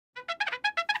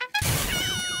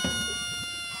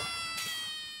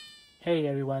Hey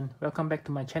everyone, welcome back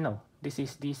to my channel. This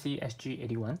is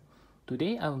DCSG81.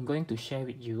 Today I'm going to share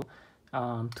with you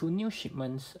two new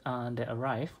shipments that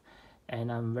arrived,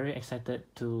 and I'm very excited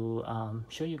to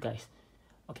show you guys.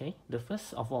 Okay, the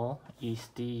first of all is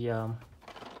the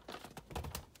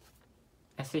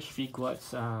SH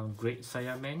Figuarts Great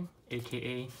Saiyaman,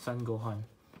 aka Sun Gohan.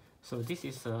 So this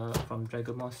is from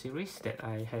Dragon Ball series that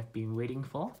I have been waiting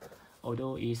for,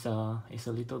 although it's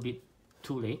a little bit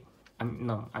too late.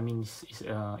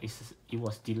 It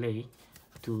was delayed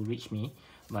to reach me,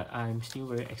 but I'm still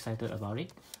very excited about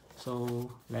it. So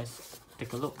let's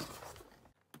take a look.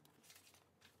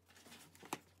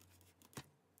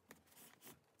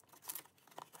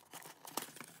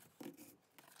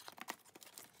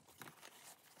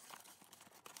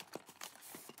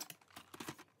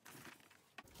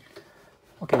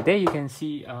 Okay, there you can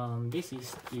see this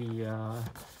is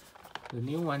the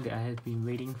new one that I have been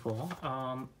waiting for.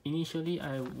 Initially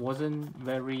I wasn't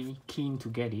very keen to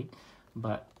get it,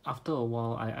 but after a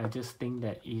while I just think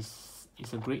that it's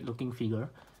a great looking figure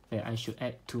that I should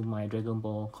add to my Dragon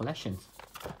Ball collections.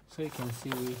 So you can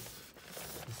see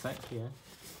the side here.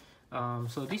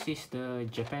 So this is the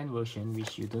Japan version,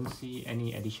 which you don't see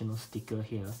any additional sticker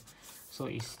here. So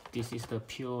this is the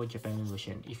pure Japan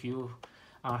version. If you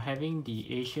are having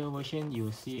the Asia version, you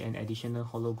will see an additional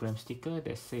hologram sticker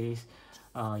that says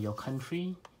your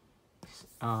country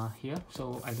here.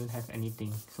 So I don't have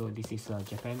anything, so this is a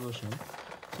Japan version.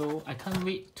 So I can't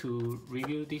wait to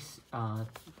review this,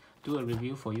 do a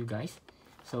review for you guys.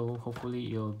 So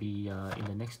hopefully it'll be in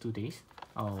the next 2 days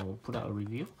I'll put out a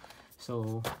review.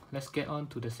 So let's get on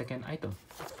to the second item.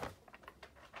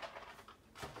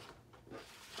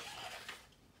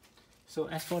 So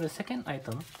as for the second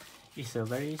item, it's a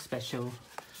very special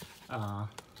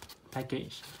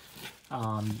package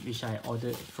which I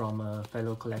ordered from a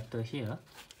fellow collector here.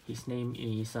 His name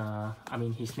is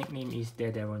his nickname is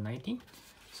Daredevil19.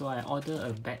 So I ordered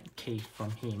a bat cave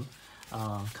from him.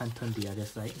 Can't turn the other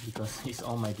side because it's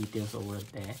all my details over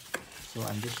there. So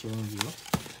I'm just showing you.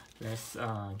 Let's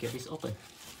get this open.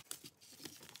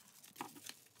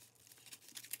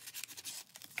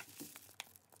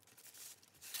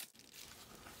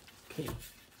 Okay.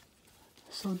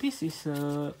 So this is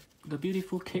the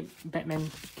beautiful cape, Batman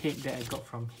cape that I got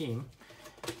from him.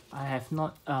 I have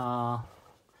not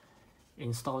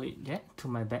installed it yet to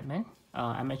my Batman.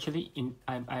 I'm actually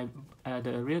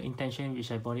the real intention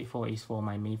which I bought it for is for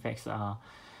my Mayfax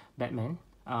Batman,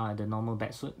 the normal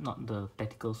bat suit, not the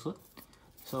tactical suit.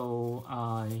 So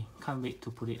I can't wait to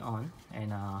put it on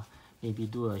and maybe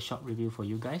do a short review for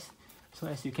you guys. So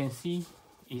as you can see,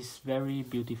 it's very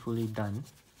beautifully done.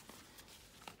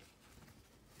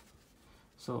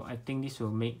 So I think this will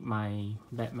make my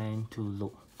Batman to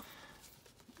look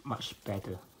much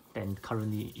better than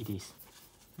currently it is.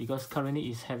 Because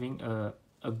currently it's having a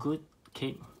good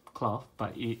cape cloth,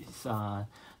 but it's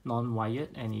non-wired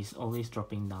and it's always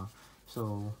dropping down.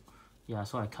 So yeah,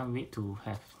 so I can't wait to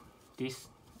have this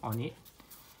on it.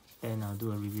 Then I'll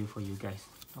do a review for you guys.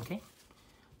 Okay?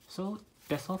 So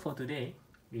that's all for today,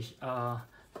 which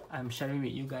I'm sharing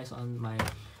with you guys on my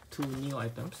two new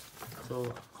items.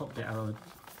 So hope that I'll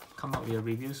come out with a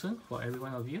review soon for every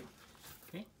one of you.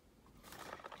 Okay,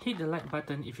 hit the like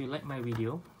button if you like my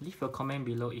video, leave a comment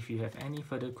below if you have any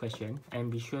further question,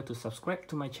 and be sure to subscribe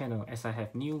to my channel as I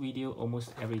have new video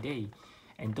almost every day.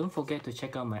 And don't forget to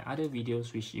check out my other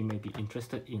videos which you may be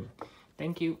interested in.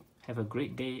 Thank you, have a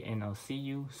great day, and I'll see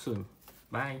you soon.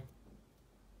 Bye.